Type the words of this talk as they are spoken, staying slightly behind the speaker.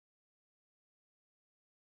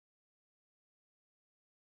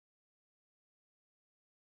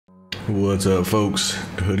What's up, folks?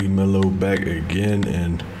 HoodiiMello back again,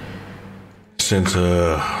 and since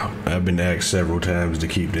I've been asked several times to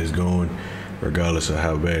keep this going, regardless of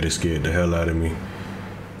how bad it scared the hell out of me,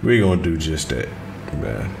 we're gonna do just that.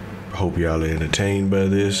 Man, hope y'all are entertained by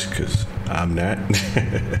this, cause I'm not.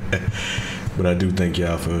 But I do thank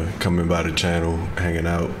y'all for coming by the channel, hanging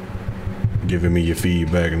out, giving me your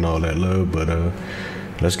feedback and all that love. But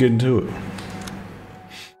let's get into it.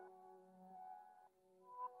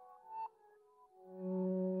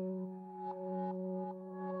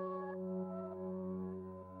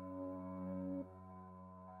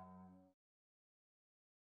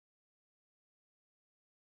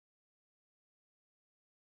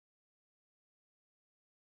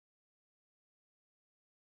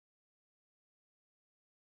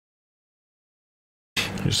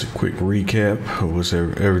 Just a quick recap of what's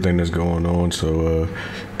everything that's going on. So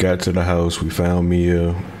got to the house, we found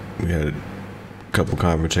Mia, we had a couple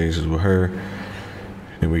conversations with her,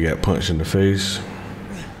 then we got punched in the face,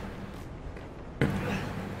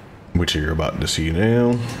 which you're about to see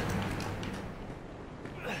now.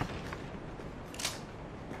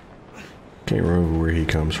 Can't remember where he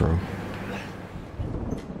comes from.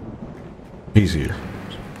 He's here.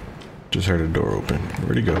 Just heard the door open.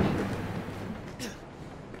 Where'd he go?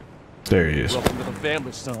 There he is. Welcome to the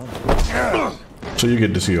family, son. So you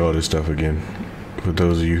get to see all this stuff again, for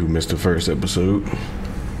those of you who missed the first episode.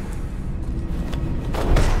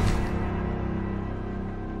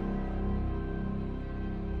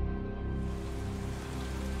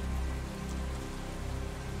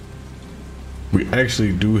 We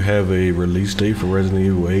actually do have a release date for Resident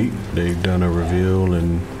Evil 8. They've done a reveal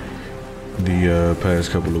in the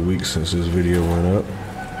past couple of weeks since this video went up.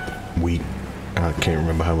 I can't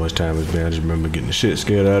remember how much time it's been. I just remember getting the shit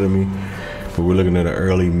scared out of me. But we're looking at an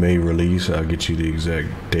early May release. I'll get you the exact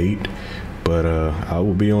date, but I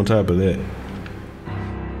will be on top of that.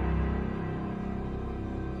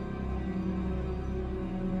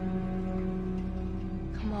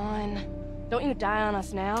 Come on. Don't you die on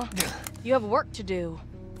us now. You have work to do.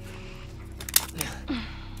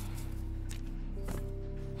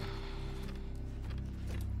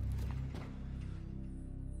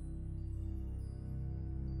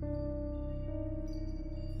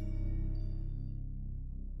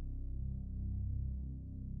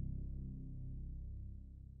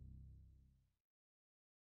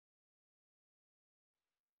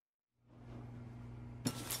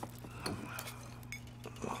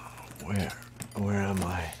 Where am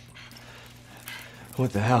I?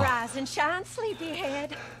 What the hell? Rise and shine,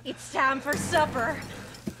 sleepyhead. It's time for supper.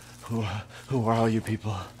 Who are all you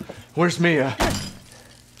people? Where's Mia?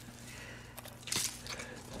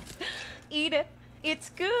 Eat it. It's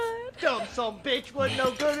good. Dumb son bitch wasn't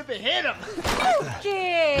no good if it hit him.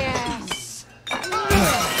 Yes. Not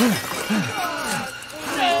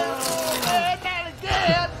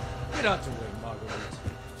again. Get out the way, Marguerite.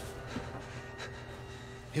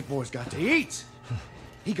 Hit boy's got to eat.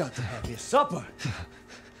 He got to have his supper.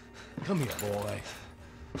 Come here, boy.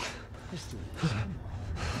 Let's do this.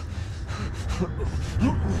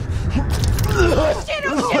 Shit,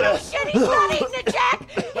 oh shit, oh shit. He's not eating it, Jack.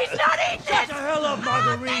 He's not eating it. Shut the hell up,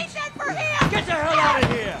 Marguerite. I made that for him. Get the hell out of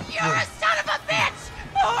here. You're a son of a bitch.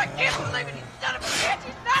 Oh, I can't believe it. He's a son of a bitch.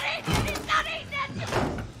 He's not eating it. He's not eating it.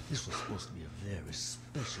 This was supposed to be a very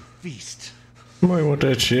special feast. You might want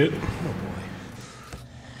that shit. Oh, boy.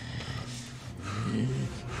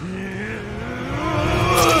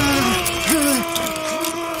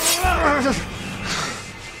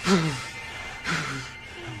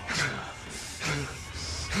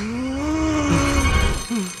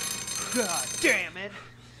 God damn it.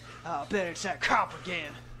 I'll bet it's that cop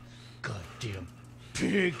again. Goddamn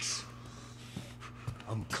pigs.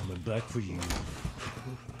 I'm coming back for you.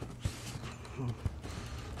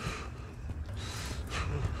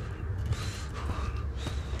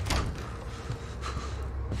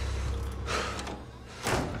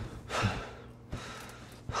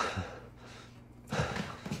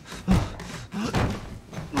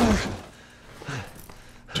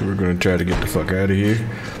 So we're gonna try to get the fuck out of here.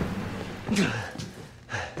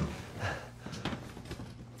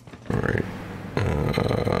 Alright.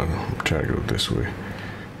 I'm trying to go this way.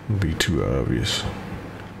 It'll be too obvious.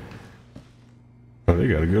 Oh, they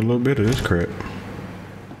got a good little bit of this crap.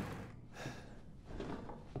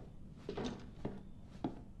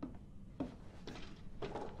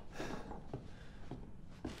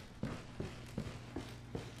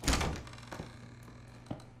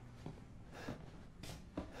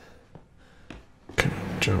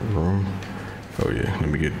 Jump room. Oh yeah, let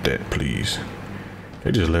me get that, please.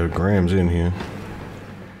 They just left grams in here.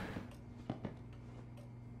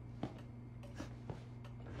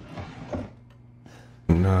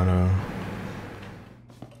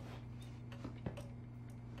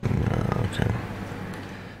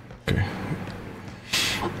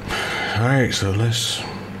 Alright, so let's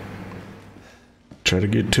try to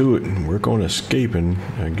get to it and work on escaping,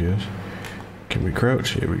 I guess. Can we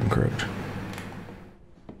crouch? Yeah, we can crouch.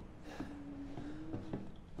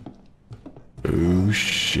 Oh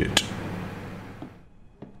shit.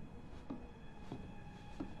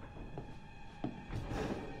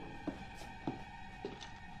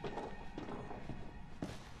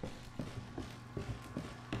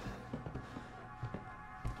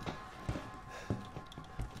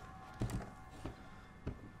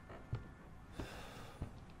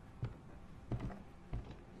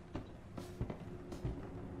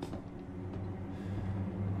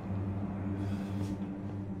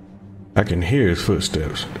 I can hear his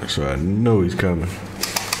footsteps, so I know he's coming.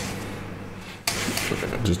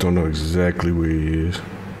 I just don't know exactly where he is.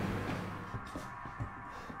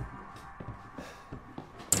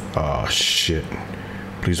 Oh shit.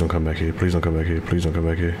 Please don't come back here. Please don't come back here. Please don't come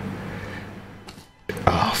back here.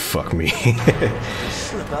 Oh, fuck me.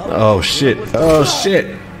 Oh shit. Oh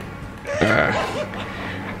shit.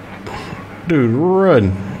 Dude,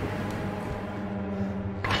 run.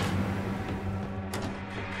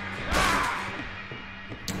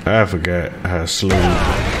 I forgot how slow.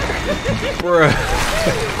 Bruh.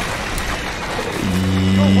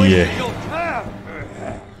 Yeah.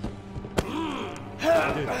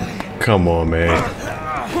 Come on, man.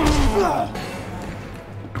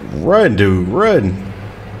 Run, dude, run.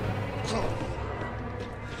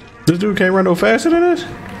 This dude can't run no faster than this?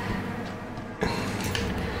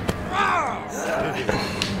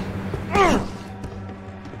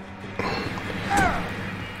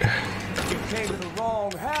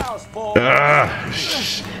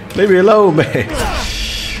 Leave me alone, man.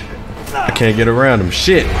 I can't get around him.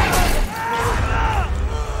 Shit.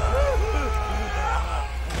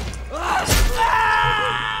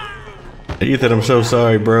 Ethan, I'm so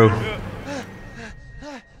sorry, bro.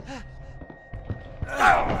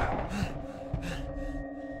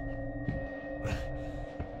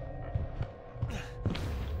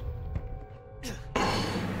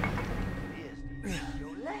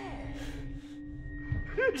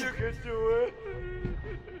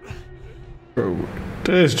 Bro,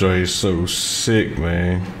 this joint is so sick,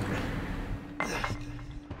 man.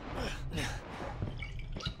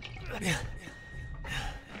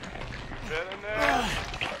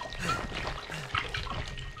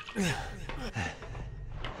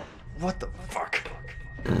 What the fuck?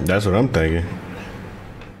 That's what I'm thinking.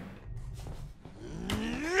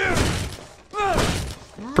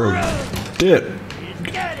 Bro, dip.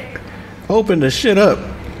 Open the shit up.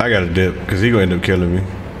 I gotta dip, because he gonna end up killing me.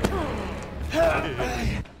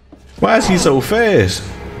 Why is he so fast?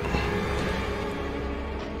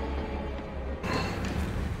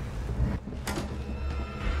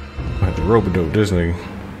 I have to rope-a-dope this nigga.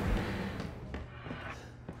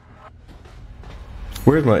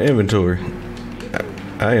 Where's my inventory?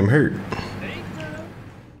 I am hurt.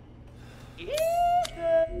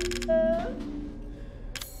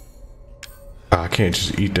 I can't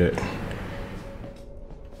just eat that.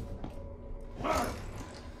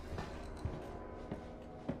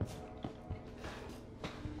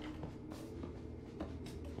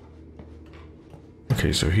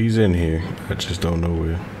 Okay, so he's in here. I just don't know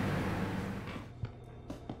where.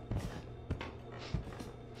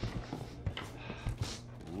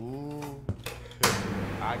 Ooh,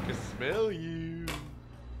 I can smell you.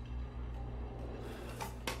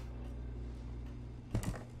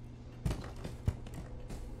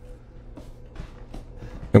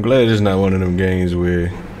 I'm glad it's not one of them games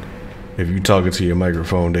where if you talking to your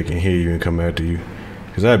microphone, they can hear you and come after you.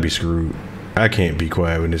 Because I'd be screwed. I can't be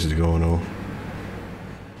quiet when this is going on.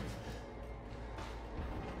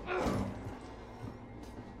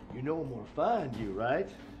 You know I'm gonna find you, right?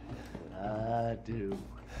 I do.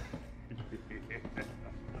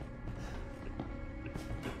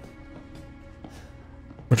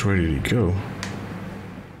 Which way did he go?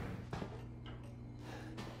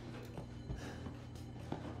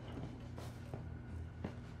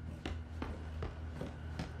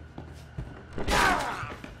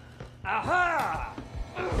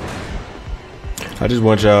 I just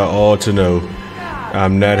want y'all all to know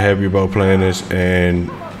I'm not happy about playing this,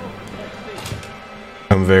 and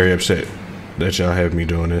I'm very upset that y'all have me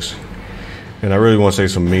doing this. And I really want to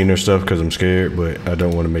say some meaner stuff because I'm scared, but I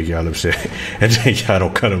don't want to make y'all upset and then y'all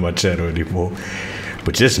don't come to my channel anymore.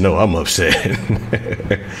 But just know I'm upset.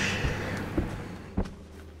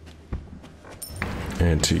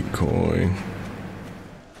 Antique coin.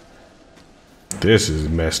 This is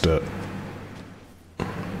messed up.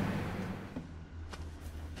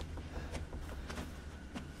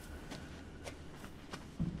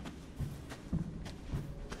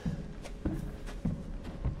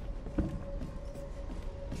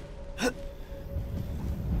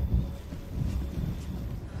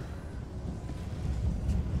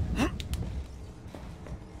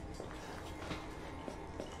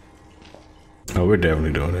 Oh, we're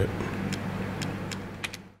definitely doing it.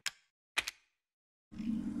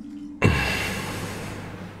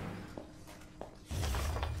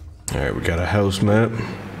 Alright, we got a house map.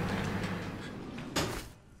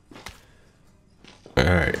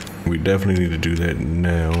 Alright, we definitely need to do that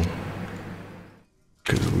now.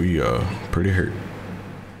 Because we are pretty hurt.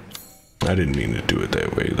 I didn't mean to do it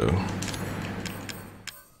that way though.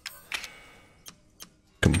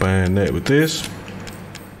 Combine that with this.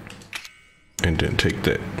 And then take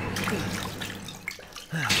that.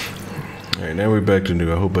 Alright, now we're back to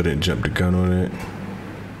new. I hope I didn't jump the gun on it.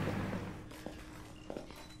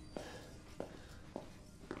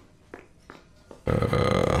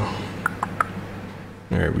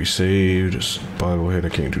 Alright, we saved. Just bogglehead. I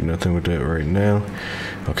can't do nothing with that right now.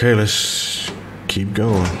 Okay, let's keep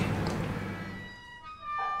going.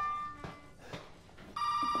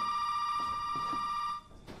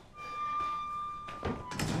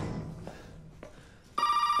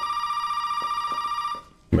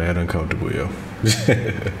 Mad uncomfortable, yo.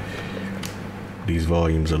 These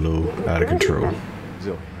volumes are a little out of control.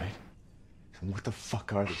 Zoe, right? And what the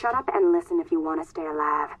fuck are they? Shut up and listen if you want to stay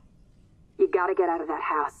alive. You gotta get out of that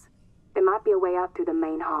house. There might be a way out through the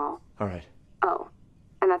main hall. All right. Oh,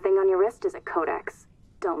 and that thing on your wrist is a codex.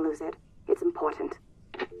 Don't lose it. It's important.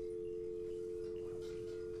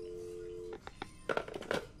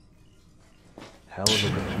 Hell of a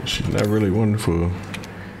girl. She's not really one for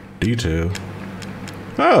detail.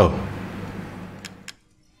 Oh.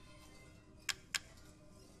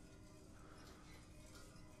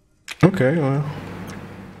 Okay, well,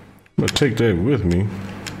 I'm gonna take that with me.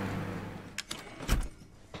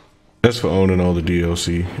 That's for owning all the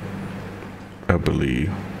DLC, I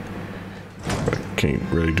believe. I can't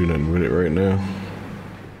really do nothing with it right now.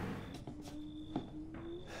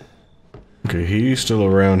 Okay, he's still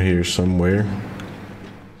around here somewhere.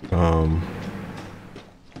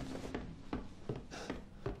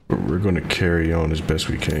 But we're gonna carry on as best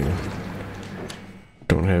we can.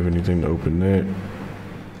 Don't have anything to open that.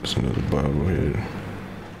 There's another bobblehead.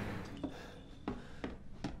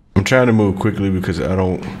 I'm trying to move quickly because I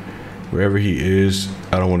don't, wherever he is,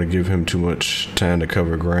 I don't want to give him too much time to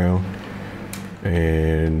cover ground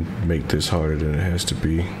and make this harder than it has to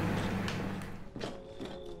be.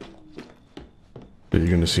 So you're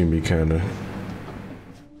gonna see me kind of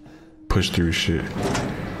push through shit.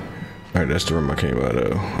 Alright, that's the room I came out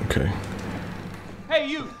of. Okay. Hey,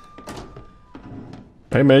 you!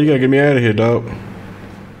 Hey man, you gotta get me out of here, dog.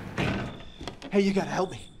 Hey, you gotta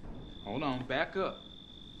help me. Hold on, back up.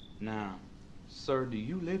 Now, sir, do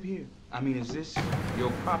you live here? I mean, is this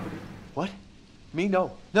your property? What? Me?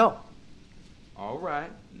 No. No. All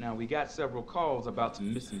right. Now, we got several calls about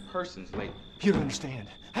some missing persons lately. You don't understand.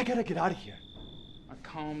 I gotta get out of here. Now,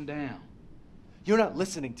 calm down. You're not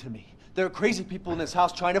listening to me. There are crazy people in this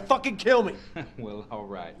house trying to fucking kill me. Well, all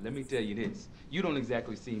right. Let me tell you this. You don't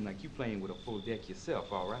exactly seem like you playing with a full deck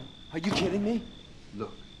yourself, all right? Are you kidding me?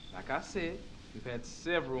 Look, like I said, we've had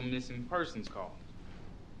several missing persons calls.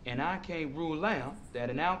 And I can't rule out that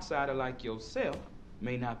an outsider like yourself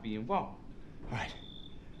may not be involved. All right.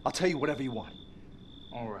 I'll tell you whatever you want.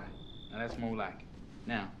 All right. Now, that's more like it.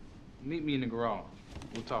 Now, meet me in the garage.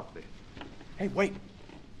 We'll talk there. Hey, wait.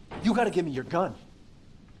 You gotta give me your gun.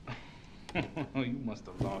 You must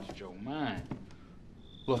have lost your mind.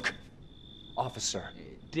 Look, officer.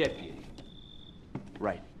 Deputy.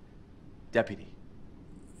 Right. Deputy.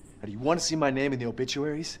 Now, do you want to see my name in the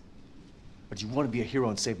obituaries? Or do you want to be a hero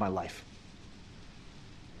and save my life?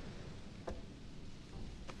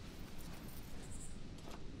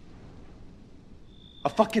 A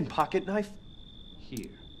fucking pocket knife?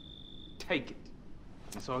 Here. Take it.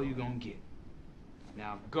 That's all you're gonna get.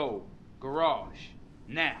 Now go. Garage.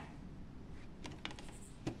 Now.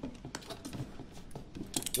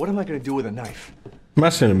 What am I gonna do with a knife? My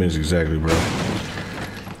sentiments exactly, bro.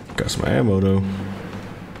 Got some ammo though.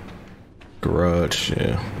 Garage,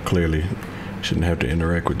 yeah. Clearly, shouldn't have to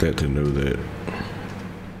interact with that to know that.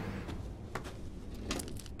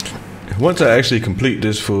 Once I actually complete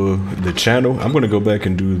this for the channel, I'm gonna go back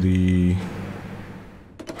and do the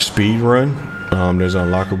speed run. There's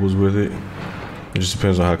unlockables with it. It just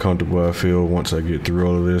depends on how comfortable I feel once I get through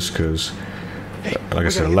all of this, because like I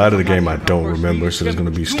said, a lot of the game I don't remember, so there's gonna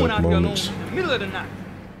be stuck moments. In the middle of the night.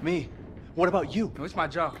 Me? What about you? No, it's my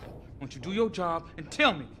job. Won't you do your job and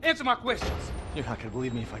tell me? Answer my questions. You're not gonna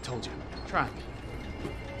believe me if I told you. Try me.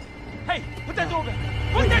 Hey, put that door back.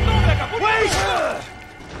 Put that door back up. Wait!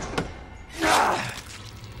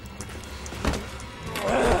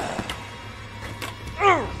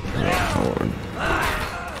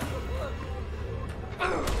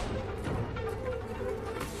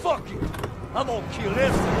 Fuck you! I'm gonna kill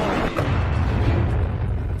every one of you.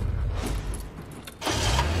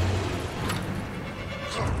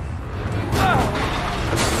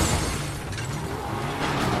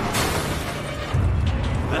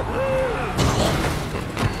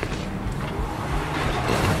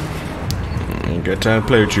 Ain't got time to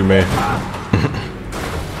play with you, man.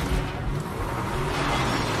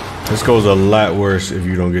 This goes a lot worse if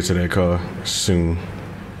you don't get to that car soon.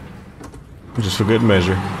 Just for good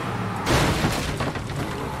measure.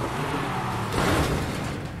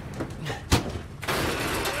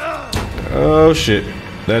 Oh shit.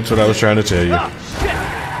 That's what I was trying to tell you.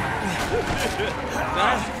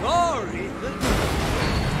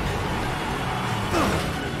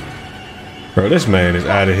 Bro, this man is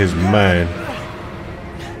out of his mind.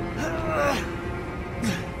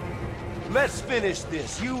 Let's finish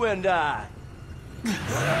this, you and I.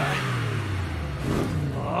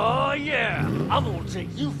 Oh yeah, I'm gonna take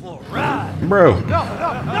you for a ride. Bro.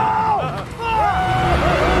 No!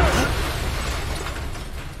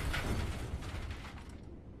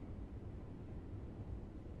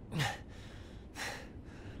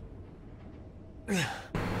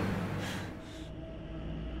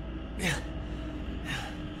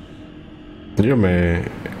 Your man.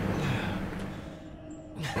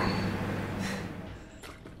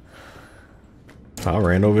 I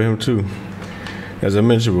ran over him too. As I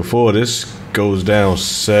mentioned before, this goes down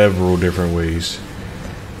several different ways.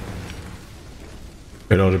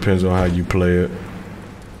 It all depends on how you play it.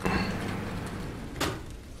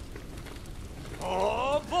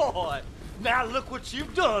 Oh boy! Now look what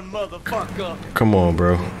you've done, motherfucker! Come on,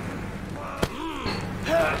 bro.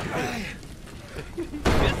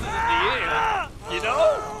 This is the end, you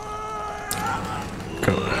know?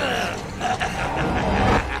 Go.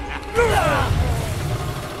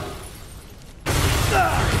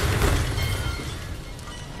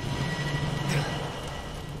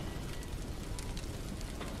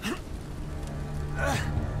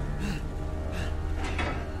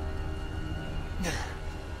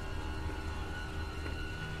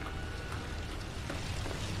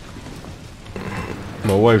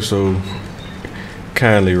 My wife so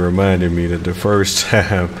kindly reminded me that the first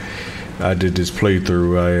time I did this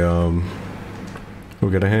playthrough, we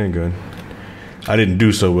got a handgun. I didn't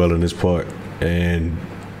do so well in this part, and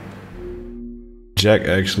Jack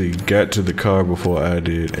actually got to the car before I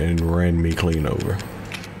did and ran me clean over.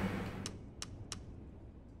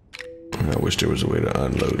 I wish there was a way to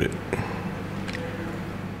unload it.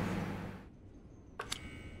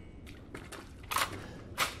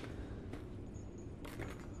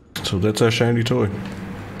 So that's our shiny toy.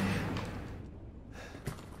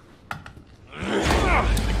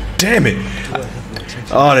 Damn it!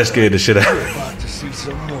 Oh, that scared the shit out of me. About to see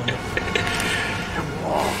some more.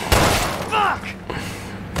 Fuck!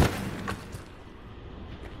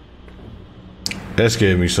 That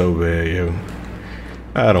scared me so bad, yo.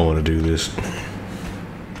 I don't want to do this.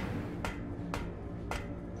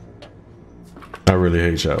 I really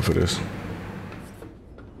hate y'all for this.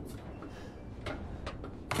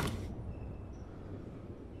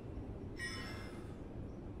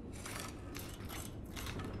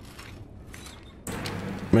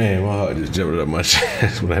 Man, my heart just jumped up my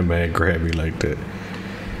chest when that man grabbed me like that.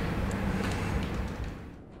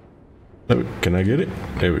 Can I get it?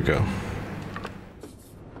 There we go.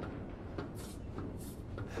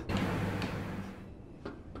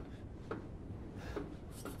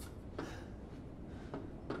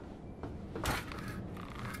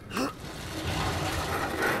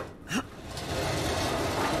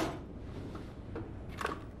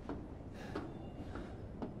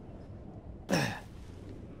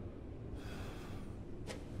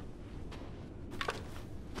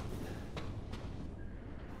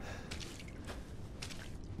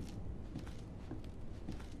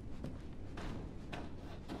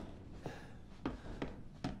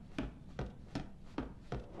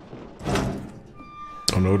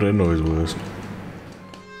 I don't know what that noise was.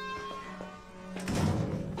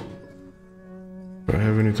 Do I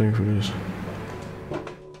have anything for this?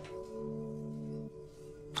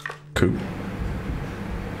 Cool.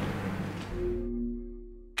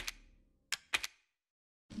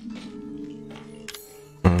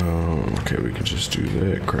 Okay, we can just do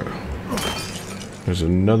that crap. There's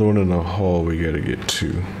another one in the hall we gotta get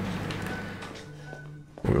to.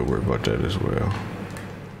 We'll worry about that as well.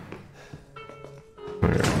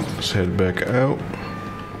 Alright, let's head back out.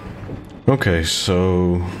 Okay,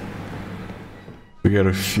 so we got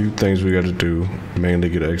a few things we gotta do. Mainly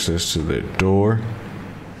get access to that door.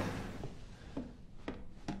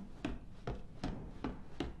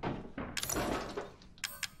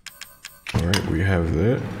 Alright, we have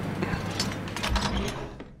that.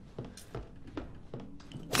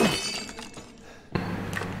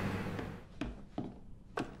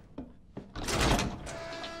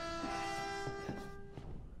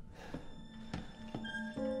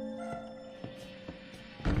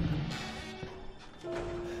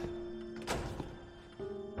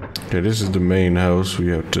 Okay, this is the main house. We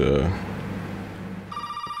have to...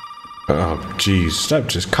 oh, jeez. Stop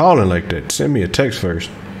just calling like that. Send me a text first.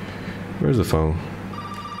 Where's the phone?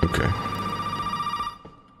 Okay.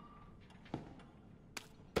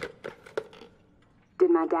 Did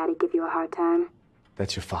my daddy give you a hard time?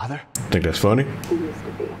 That's your father? Think that's funny? He used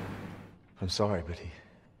to be. I'm sorry, but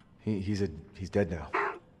he's dead now.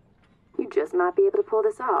 You just might be able to pull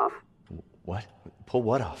this off. What? Pull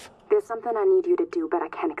what off? There's something I need you to do, but I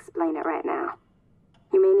can't explain it right now.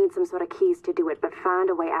 You may need some sort of keys to do it, but find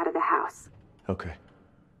a way out of the house. Okay.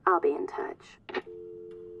 I'll be in touch.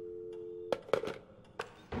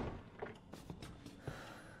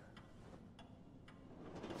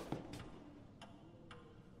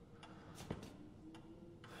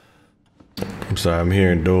 I'm sorry, I'm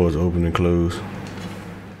hearing doors open and close.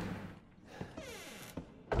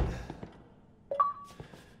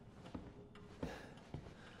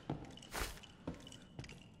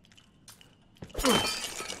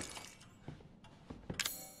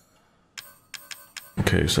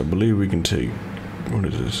 Okay, so I believe we can take, what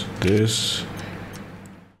is this? This,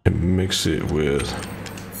 and mix it with,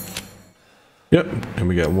 yep, and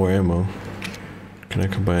we got more ammo. Can I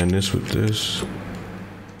combine this with this?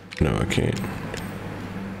 No, I can't.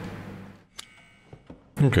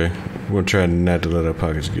 Okay, we're gonna try not to let our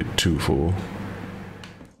pockets get too full.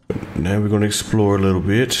 But now we're gonna explore a little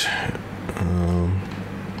bit.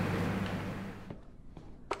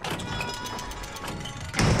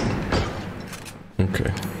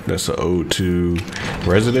 Okay, that's an ode to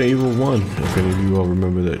Resident Evil 1, if any of you all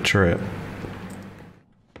remember that trap.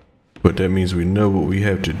 But that means we know what we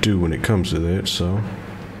have to do when it comes to that, so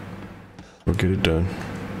we'll get it done.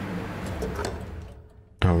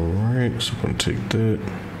 Alright, so I'm gonna take that.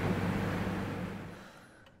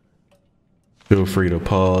 Feel free to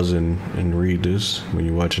pause and read this when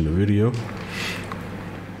you're watching the video.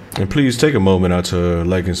 And please take a moment out to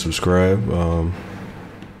like and subscribe.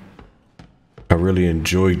 I really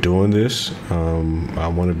enjoy doing this. I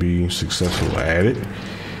want to be successful at it.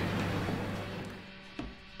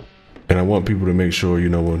 And I want people to make sure, you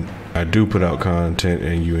know, when I do put out content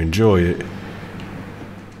and you enjoy it,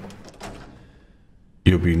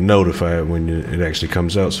 you'll be notified when it actually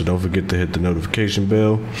comes out. So don't forget to hit the notification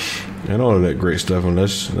bell and all of that great stuff. And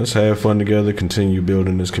let's have fun together, continue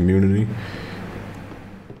building this community.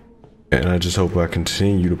 And I just hope I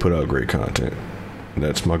continue to put out great content.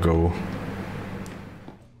 That's my goal.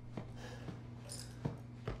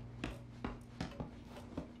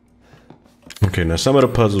 Okay, now some of the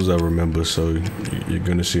puzzles I remember, so you're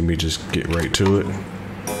gonna see me just get right to it.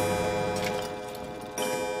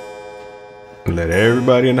 Let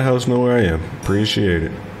everybody in the house know where I am. Appreciate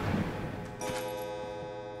it.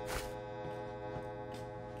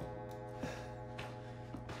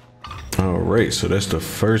 Alright, so that's the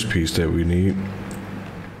first piece that we need.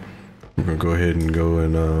 We're gonna go ahead and go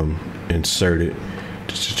and insert it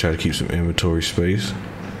just to try to keep some inventory space.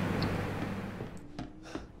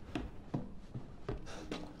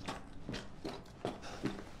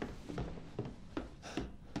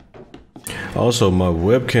 Also, my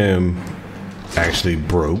webcam actually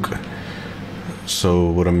broke.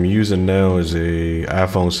 So what I'm using now is a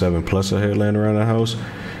iPhone 7 Plus I had laying around the house.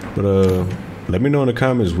 But let me know in the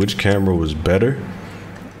comments which camera was better.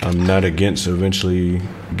 I'm not against eventually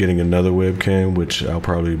getting another webcam, which I'll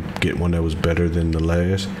probably get one that was better than the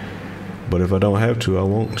last. But if I don't have to, I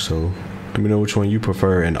won't. So let me know which one you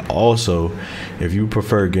prefer. And also, if you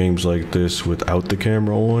prefer games like this without the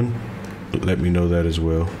camera on, let me know that as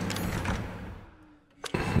well.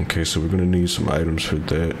 Okay, so we're gonna need some items for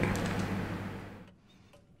that.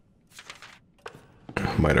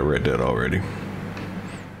 Might have read that already.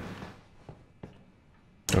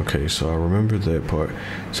 Okay, so I remember that part.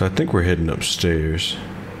 So I think we're heading upstairs.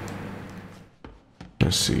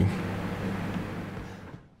 Let's see.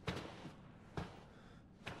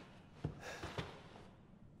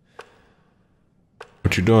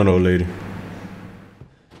 What you doing, old lady?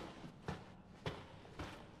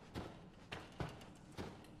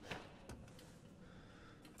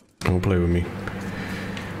 Don't play with me.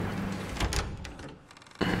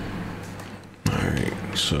 Alright,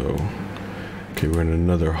 so okay, we're in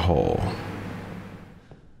another hall.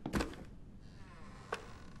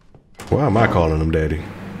 Why am I calling him daddy?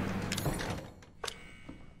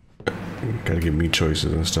 Gotta give me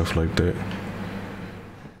choices and stuff like that.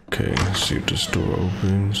 Okay, let's see if this door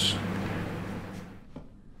opens.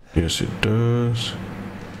 Yes, it does.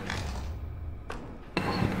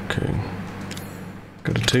 Okay.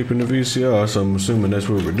 Got a tape in the VCR, so I'm assuming that's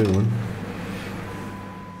what we're doing.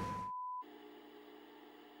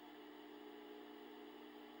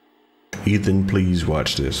 Ethan, please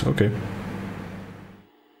watch this. Okay.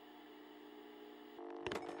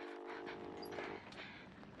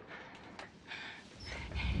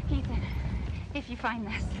 Ethan, if you find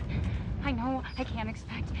this, I know I can't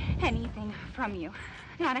expect anything from you.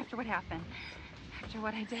 Not after what happened, after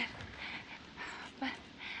what I did. But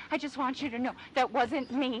I just want you to know that wasn't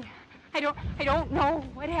me. I don't know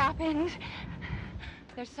what happened.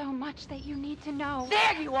 There's so much that you need to know.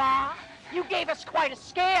 There you are! You gave us quite a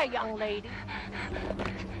scare, young lady.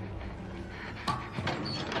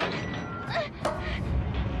 I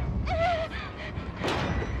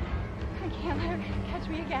can't let her catch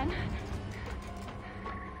me again.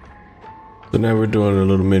 So now we're doing a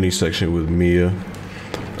little mini section with Mia.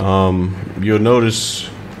 You'll notice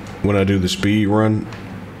when I do the speed run,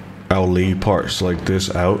 I'll leave parts like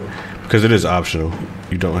this out because it is optional.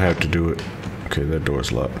 You don't have to do it. Okay, that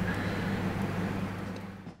door's locked.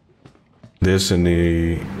 This and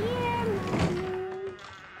the...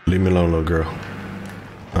 Leave me alone, little girl.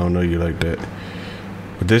 I don't know you like that.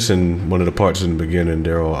 But this and one of the parts in the beginning,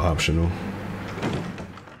 they're all optional.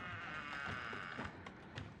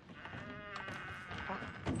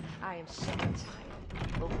 I am sick and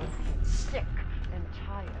tired. Sick and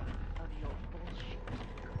tired of your bullshit.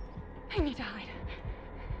 I need to hide.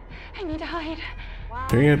 I need to hide.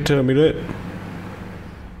 You ain't have to tell me that.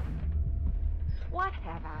 What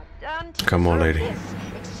have I done to Come on, deserve lady. this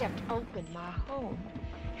except open my home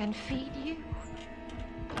and feed you?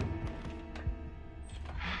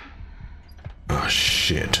 Oh,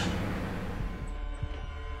 shit.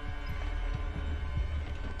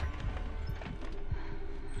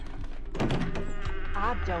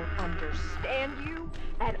 I don't understand you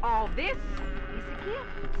at all. This is a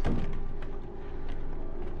gift.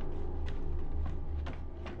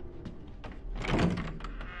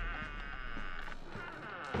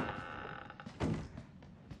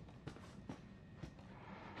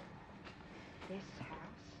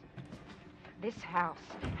 This house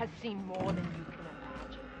has seen more than you can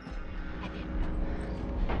imagine. And it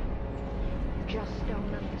knows. You just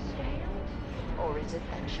don't understand? Or is it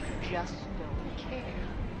that you just don't care?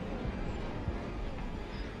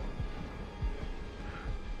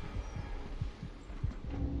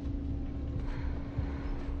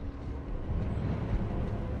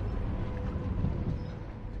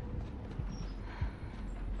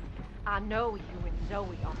 I know you and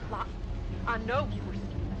Zoe are plotting. I know you were scheming.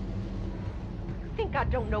 You think I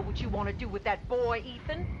don't know what you want to do with that boy,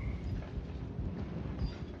 Ethan?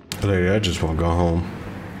 Lady, I just want to go home.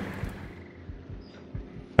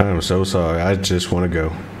 I'm so sorry. I just want to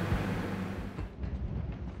go.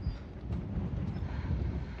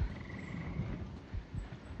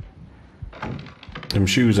 Them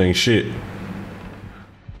shoes ain't shit.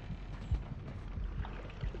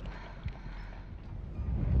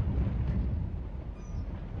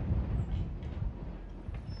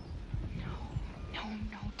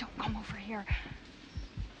 No, don't come over here.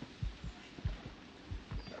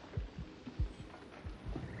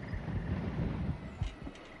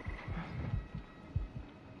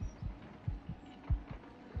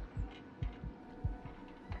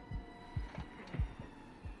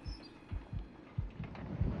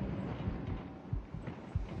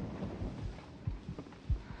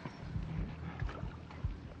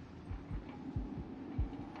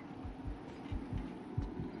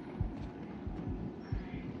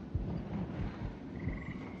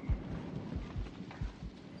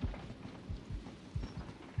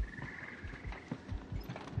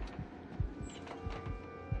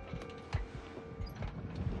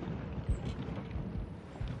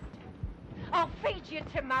 I'll feed you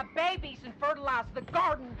to my babies and fertilize the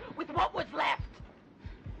garden with what was left.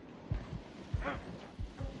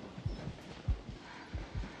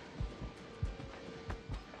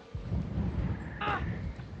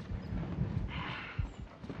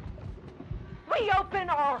 We open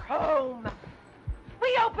our home.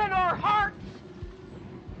 We open our hearts.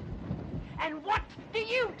 And what do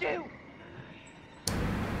you do?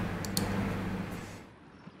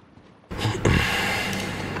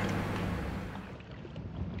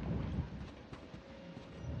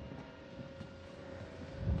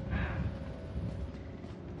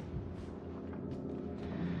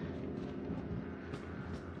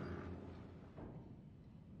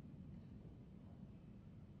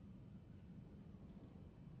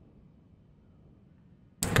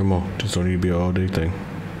 Come on, this don't need to be an all day thing.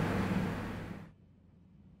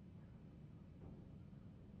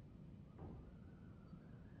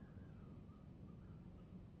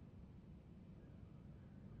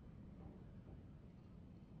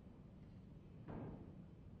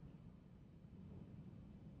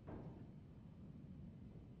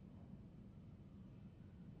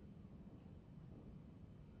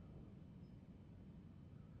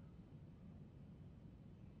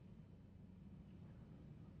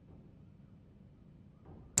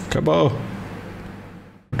 Come on.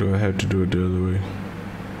 Or do I have to do it the other way?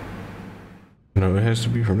 No, it has to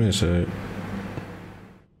be from this side.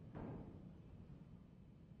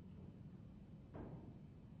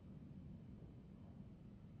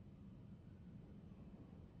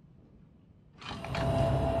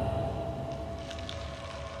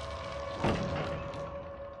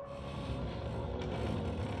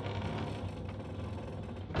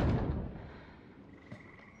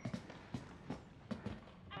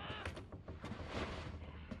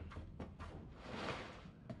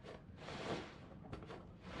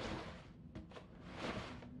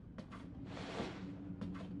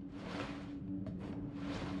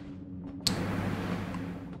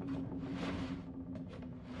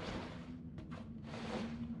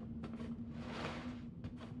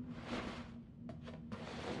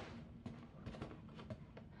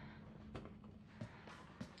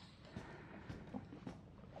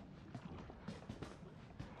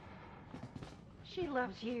 She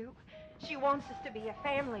loves you. She wants us to be a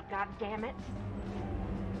family, goddammit.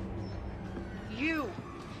 You!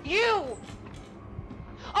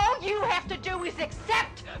 All you have to do is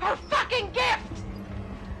accept her fucking gift!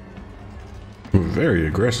 Very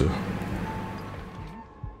aggressive.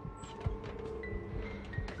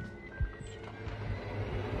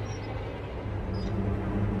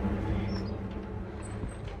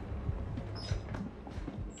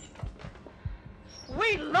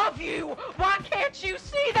 We love you! Why can't you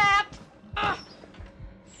see that?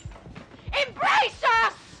 Embrace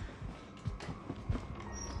us!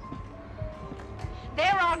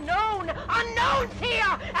 There are known unknowns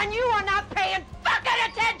here, and you are not paying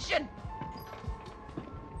fucking attention!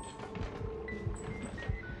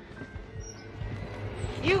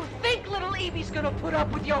 You think little Evie's gonna put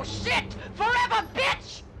up with your shit forever,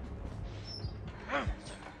 bitch?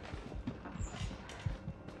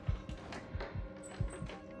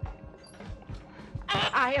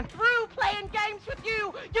 I am through playing games with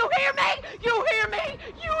you! You hear me? You hear me?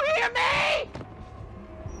 You hear me?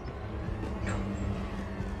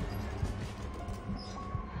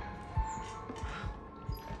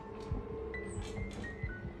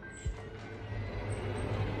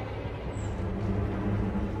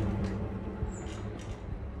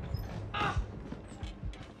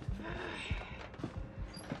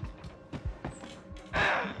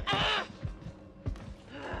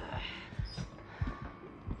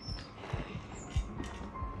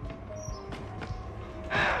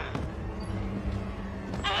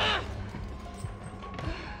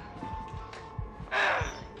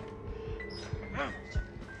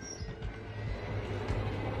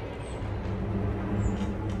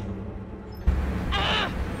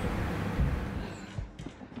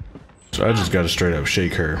 So I just gotta straight up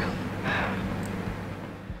shake her.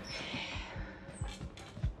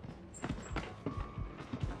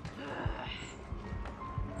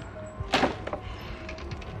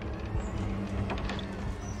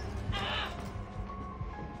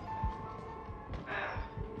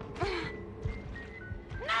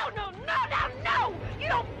 No! You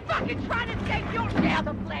don't fucking try to take your share of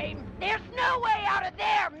the blame! There's no way out of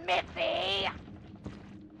there, Missy!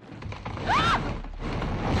 Ah!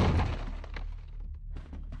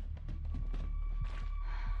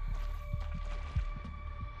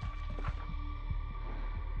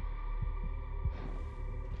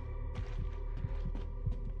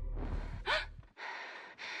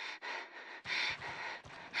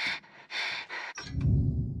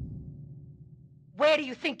 Where do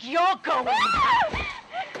you think you're going?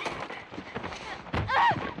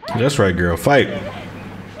 That's right, girl. Fight.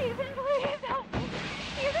 Stephen, please help me.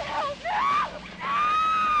 Stephen, help me.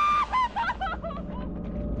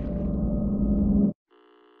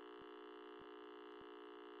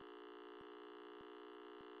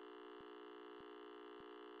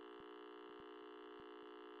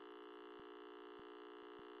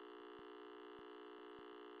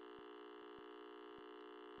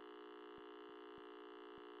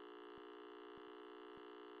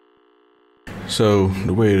 So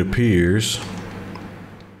the way it appears,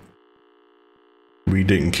 we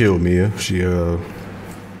didn't kill Mia. She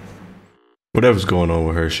whatever's going on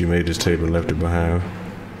with her, she made this tape and left it behind.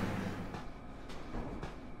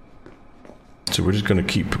 So we're just gonna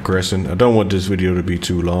keep progressing. I don't want this video to be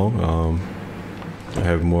too long. I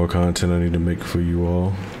have more content I need to make for you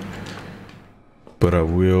all, but I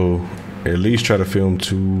will at least try to film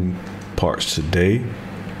 2 parts today.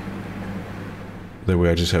 That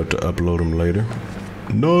way I just have to upload them later.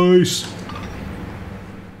 Nice!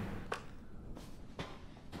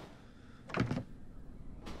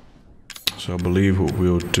 So I believe what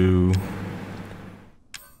we'll do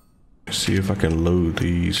See if I can load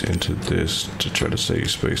these into this to try to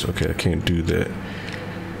save space. Okay, I can't do that.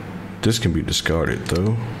 This can be discarded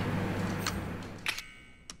though.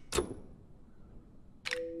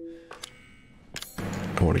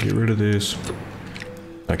 I want to get rid of this.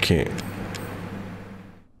 I can't.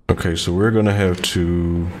 Okay, so we're gonna have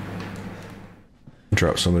to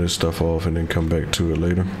drop some of this stuff off and then come back to it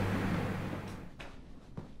later.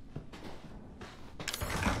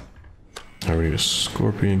 I need a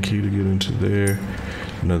scorpion key to get into there.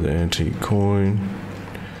 Another antique coin.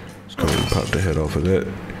 Let's go ahead and pop the head off of that.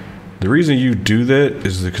 The reason you do that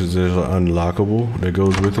is because there's an unlockable that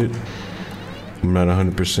goes with it. I'm not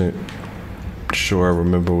 100% sure I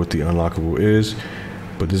remember what the unlockable is,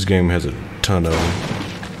 but this game has a ton of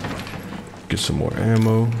them. Get some more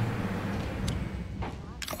ammo.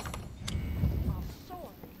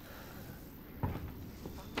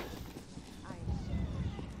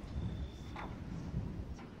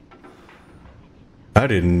 I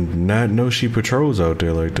did not know she patrols out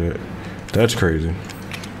there like that. That's crazy.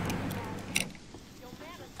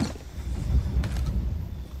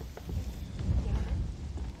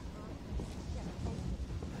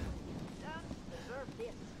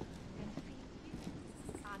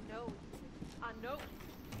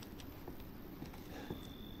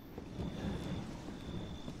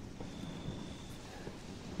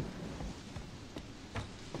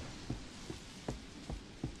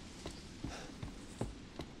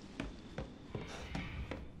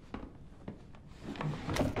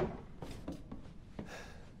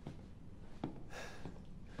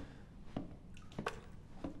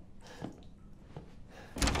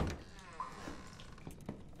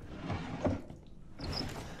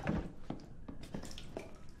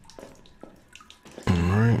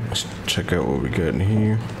 Let's check out what we got in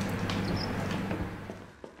here.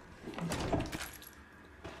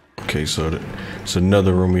 Okay, so it's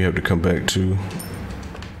another room we have to come back to.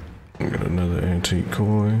 We got another antique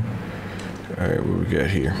coin. Alright, what we got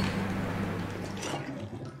here?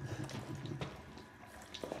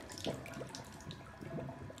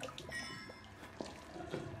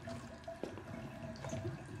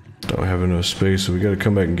 Don't have enough space, so we gotta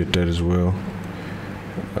come back and get that as well.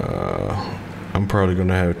 I'm probably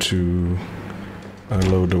gonna have to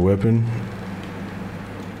unload the weapon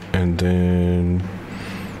and then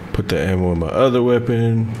put the ammo in my other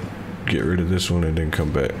weapon, get rid of this one, and then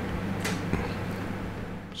come back.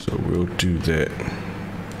 So we'll do that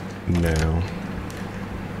now.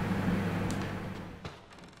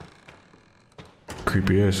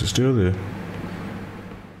 Creepy ass is still there.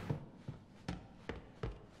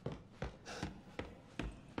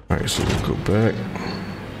 Alright, so we'll go back.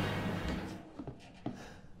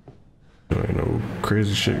 There ain't no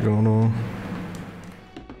crazy shit going on.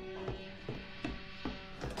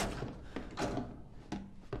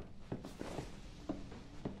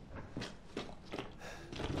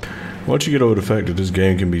 Once you get over the fact that this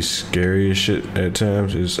game can be scary as shit at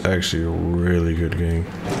times, it's actually a really good game.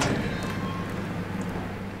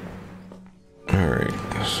 Alright.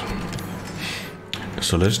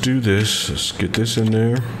 So let's do this. Let's get this in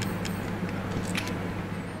there.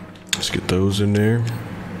 Let's get those in there.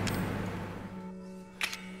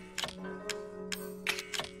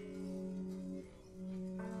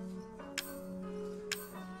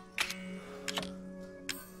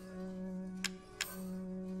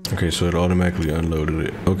 Okay, so it automatically unloaded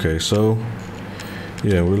it. Okay, so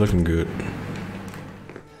yeah, we're looking good.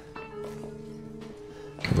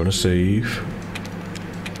 I'm gonna save.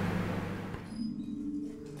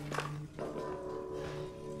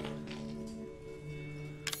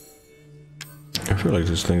 I feel like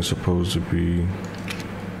this thing's supposed to be,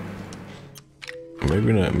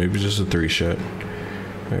 maybe not, maybe just a 3-shot.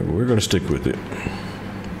 Alright, but we're gonna stick with it.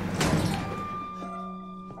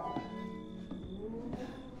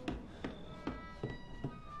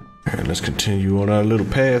 Alright, let's continue on our little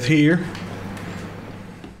path here.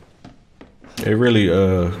 It really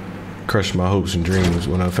crushed my hopes and dreams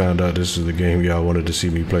when I found out this is the game y'all wanted to see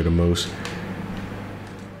me play the most.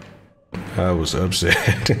 I was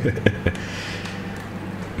upset.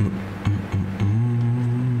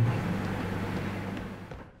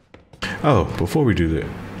 Oh, before we do that,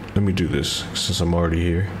 let me do this since I'm already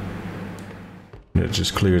here. That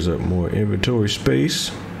just clears up more inventory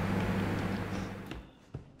space.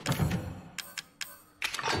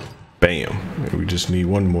 Bam. We just need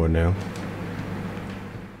one more now.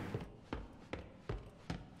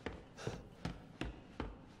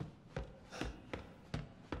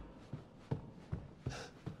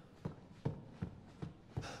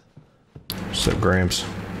 What's up, Gramps?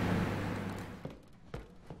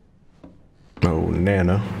 Oh,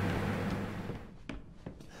 Nana.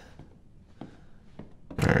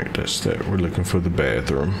 that's that. We're looking for the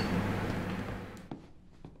bathroom.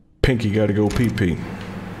 Pinky gotta go pee-pee.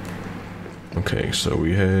 Okay, so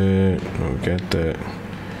we got that.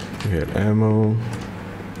 We had ammo.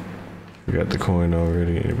 We got the coin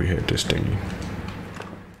already, and we had this thingy.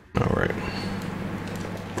 Alright.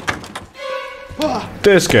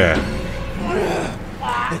 This guy.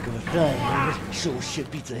 Heck of a thing, man. Sure shit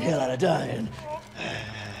beats the hell out of dying.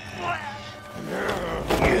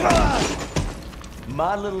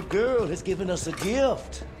 My little girl has given us a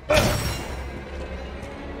gift.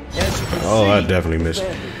 Oh, I definitely missed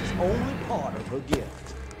it. Is only part of her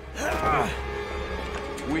gift.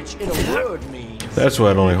 Which in a word means... That's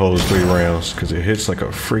why it only holds 3 rounds, because it hits like a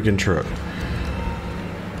freaking truck.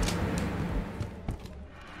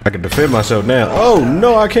 I can defend myself now. Oh,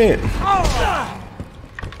 no, I can't.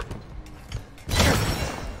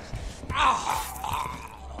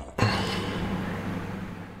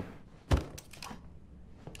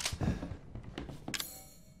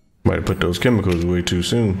 Might have put those chemicals away too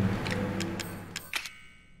soon.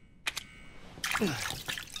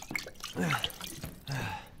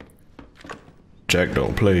 Jack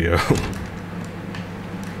don't play, yo.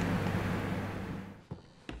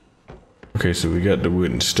 Okay, so we got the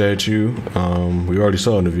wooden statue. We already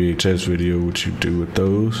saw in the VHS video what you do with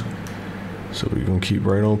those. So we're gonna keep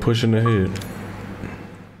right on pushing ahead.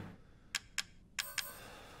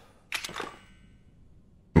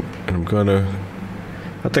 And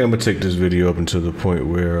I think I'm gonna take this video up until the point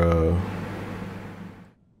where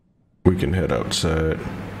we can head outside.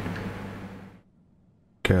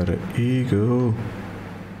 Got an ego. I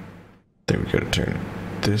think we gotta turn it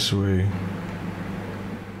this way.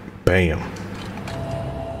 Bam.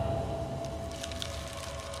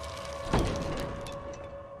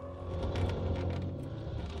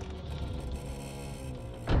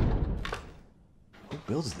 Who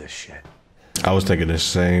builds this shit? I was thinking the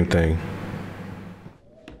same thing.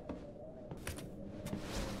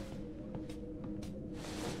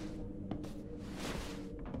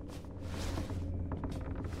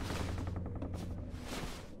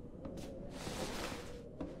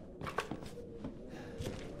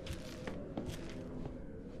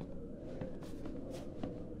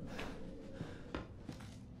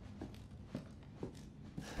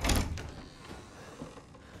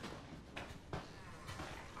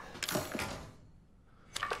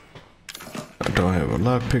 Don't have a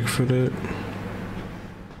lockpick for that.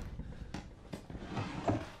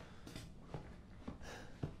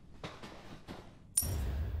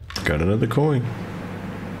 Got another coin.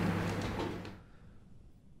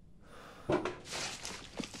 The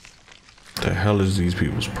hell is these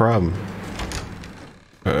people's problem?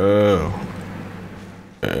 I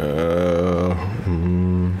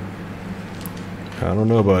don't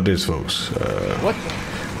know about this, folks. What?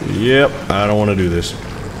 Yep, I don't want to do this.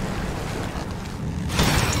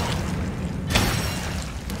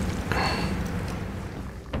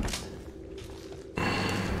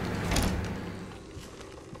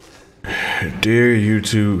 Dear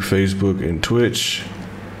YouTube, Facebook, and Twitch,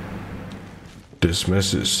 this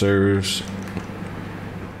message serves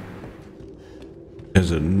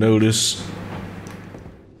as a notice.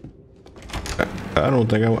 I don't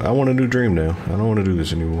think I want a new dream now. I don't want to do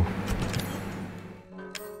this anymore.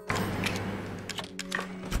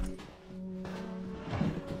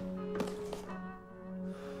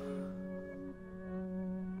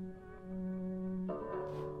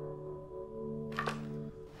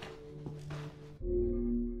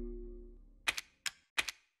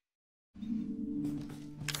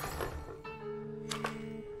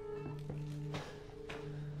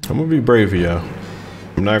 I'm gonna be brave for y'all.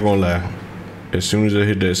 I'm not gonna lie. As soon as I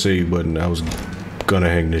hit that save button, I was gonna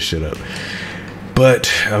hang this shit up.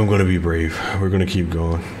 But I'm gonna be brave. We're gonna keep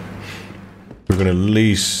going. We're gonna at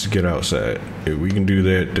least get outside. If we can do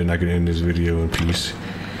that, then I can end this video in peace.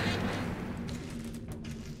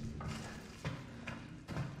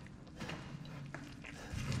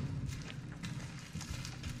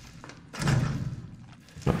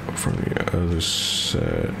 From the other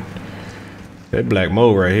side. That black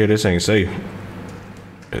mold right here, this ain't safe.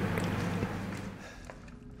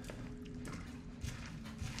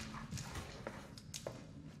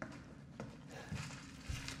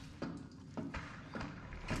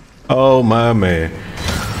 Oh my man.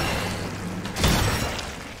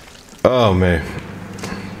 Oh man.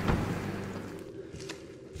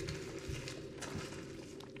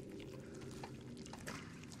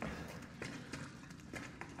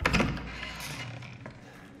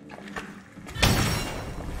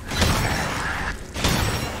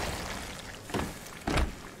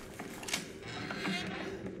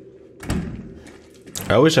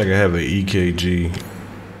 I wish I could have an EKG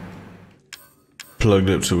plugged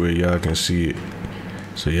up to where y'all can see it.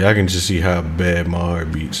 So y'all can just see how bad my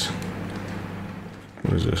heart beats.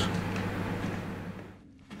 What is this?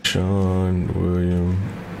 Sean, William,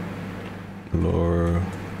 Laura,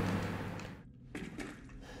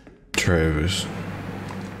 Travis.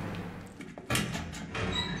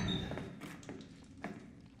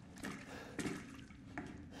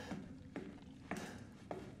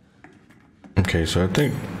 Okay, so I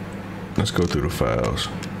think let's go through the files.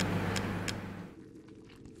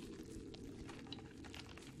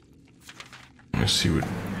 Let's see what,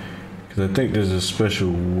 because I think there's a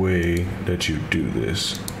special way that you do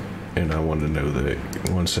this, and I want to know that.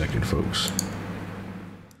 1 second, folks.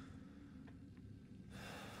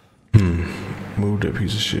 Move that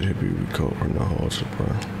piece of shit hippie we caught from the hall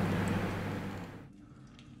supply.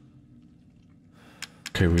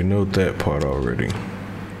 Okay, we know that part already.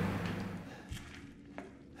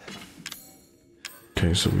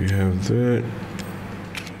 Okay, so we have that.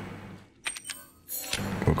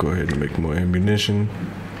 We'll go ahead and make more ammunition.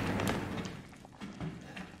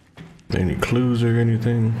 Any clues or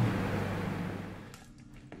anything?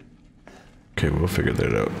 Okay, we'll figure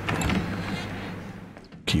that out.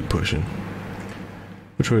 Keep pushing.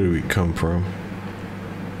 Which way do we come from?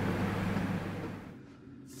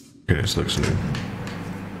 Okay, this looks new.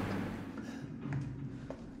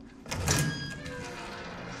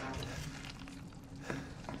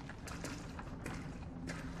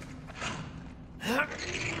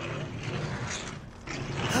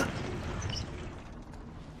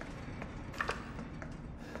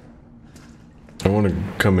 I want to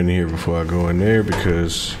come in here before I go in there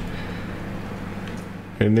because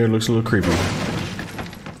in there looks a little creepy.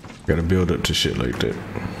 Gotta build up to shit like that.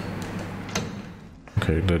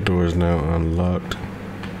 Okay, that door is now unlocked.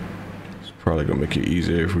 It's probably gonna make it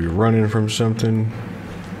easier if we're running from something.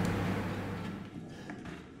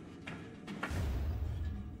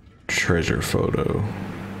 Treasure photo.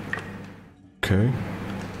 Okay.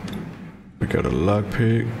 We got a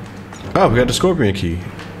lockpick. Oh, we got the scorpion key.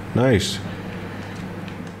 Nice.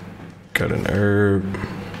 Got an herb.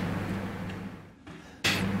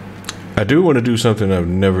 I do want to do something I've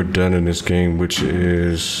never done in this game, which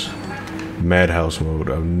is Madhouse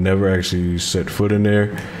mode. I've never actually set foot in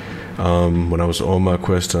there. When I was on my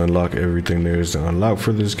quest to unlock everything there is to unlock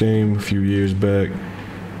for this game a few years back.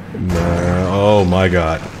 Oh my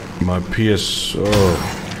god. My PS...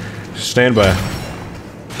 Oh. Stand by.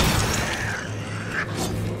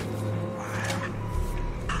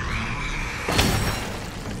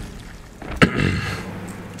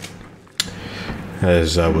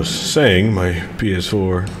 As I was saying, my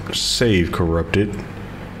PS4 save corrupted,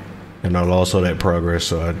 and I lost all that progress,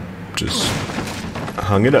 so I just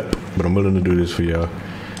hung it up. But I'm willing to do this for y'all.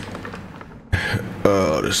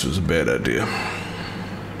 Oh, this was a bad idea.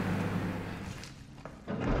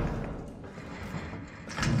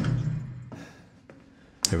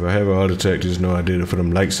 If I have a heart attack, just know I did it for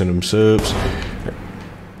them likes and them subs.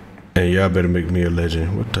 And y'all better make me a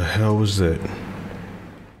legend. What the hell was that?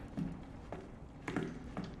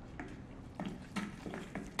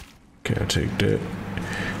 Can't take that.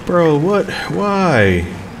 Bro, what? Why?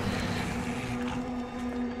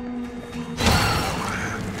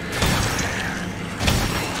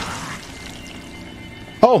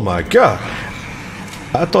 Oh my god.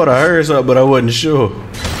 I thought I heard something, but I wasn't sure.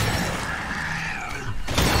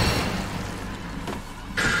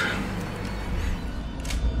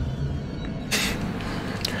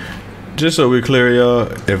 Just so we're clear,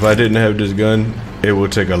 y'all, if I didn't have this gun, it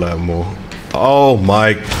would take a lot more. Oh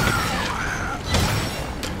my...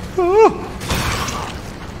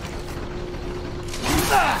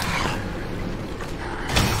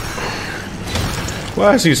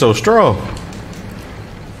 Why is he so strong?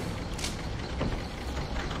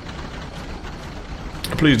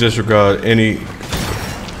 Please disregard any...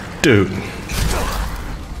 Dude.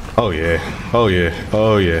 Oh yeah. Oh yeah.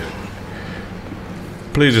 Oh yeah.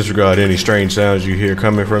 Please disregard any strange sounds you hear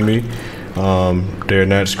coming from me. They're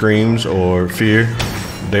not screams or fear.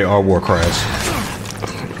 They are war cries.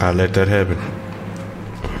 I let that happen.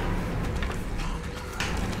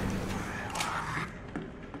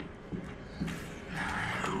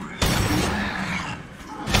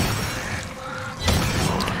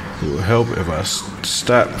 It will help if I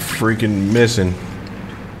stop freaking missing.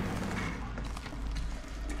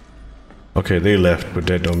 Okay, they left, but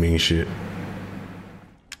that don't mean shit.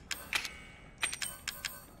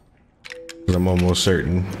 I'm almost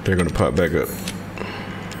certain they're gonna pop back up.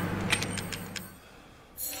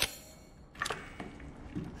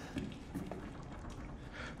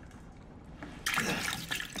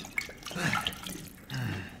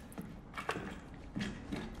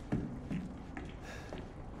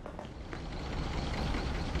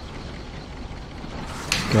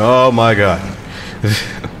 Oh my god.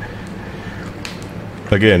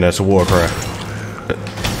 Again, that's a war cry.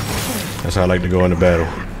 That's how I like to go into battle.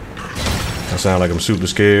 I sound like I'm super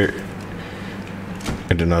scared.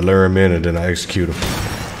 And then I lure him in and then I execute him.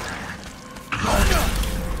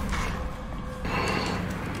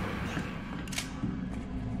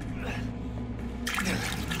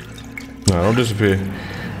 No, don't disappear.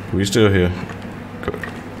 We still here. Go.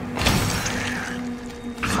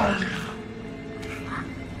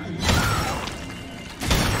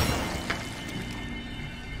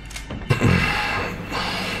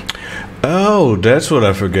 Oh, that's what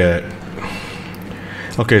I forgot.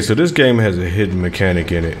 Okay, so this game has a hidden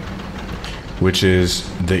mechanic in it, which is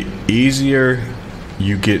the easier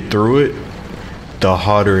you get through it, the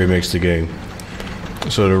harder it makes the game.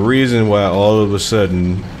 So the reason why all of a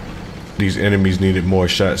sudden these enemies needed more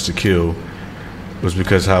shots to kill was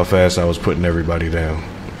because how fast I was putting everybody down.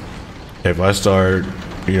 If I start,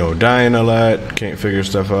 you know, dying a lot, can't figure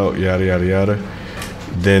stuff out, yada yada yada,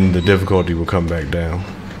 then the difficulty will come back down.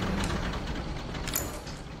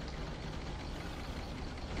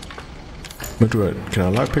 What do I, can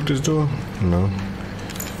I lockpick this door? No.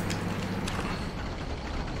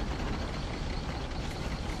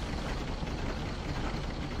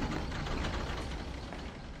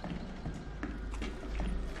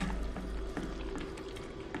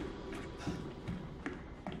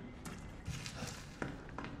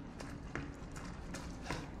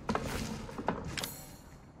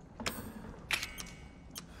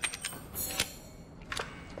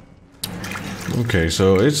 Okay,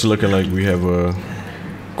 so it's looking like we have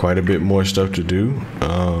quite a bit more stuff to do.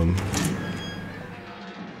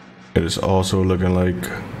 It is also looking like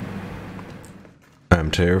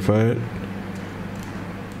I'm terrified.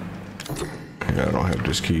 Yeah, I don't have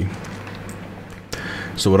this key.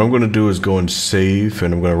 So what I'm going to do is go and save,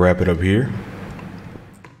 and I'm going to wrap it up here.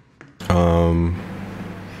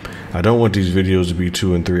 I don't want these videos to be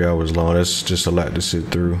 2 and 3 hours long. That's just a lot to sit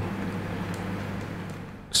through.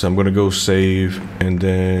 So I'm gonna go save, and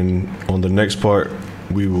then on the next part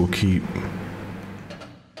we will keep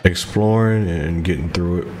exploring and getting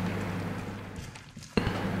through it.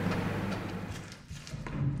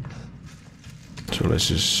 So let's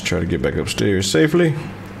just try to get back upstairs safely.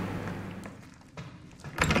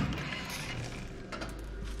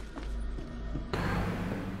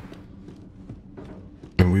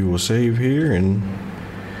 And we will save here, and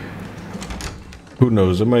who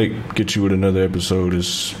knows, I might get you with another episode as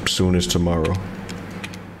soon as tomorrow.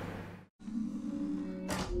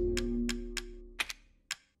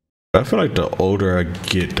 I feel like the older I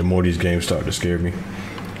get, the more these games start to scare me.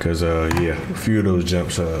 Cause yeah, a few of those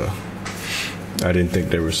jumps, I didn't think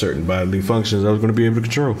there were certain bodily functions I was gonna be able to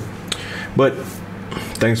control. But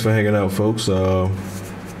thanks for hanging out, folks.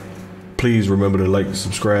 Please remember to like,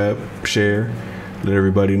 subscribe, share. Let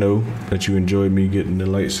everybody know that you enjoyed me getting the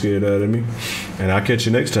light scared out of me. And I'll catch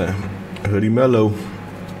you next time. HoodiiMello.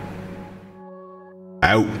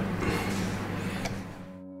 Out.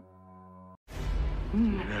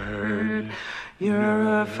 Nerd.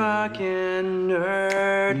 You're a fucking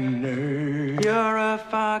nerd. Nerd. You're a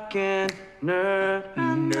fucking nerd.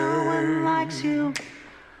 And no one likes you.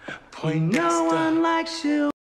 No one likes you.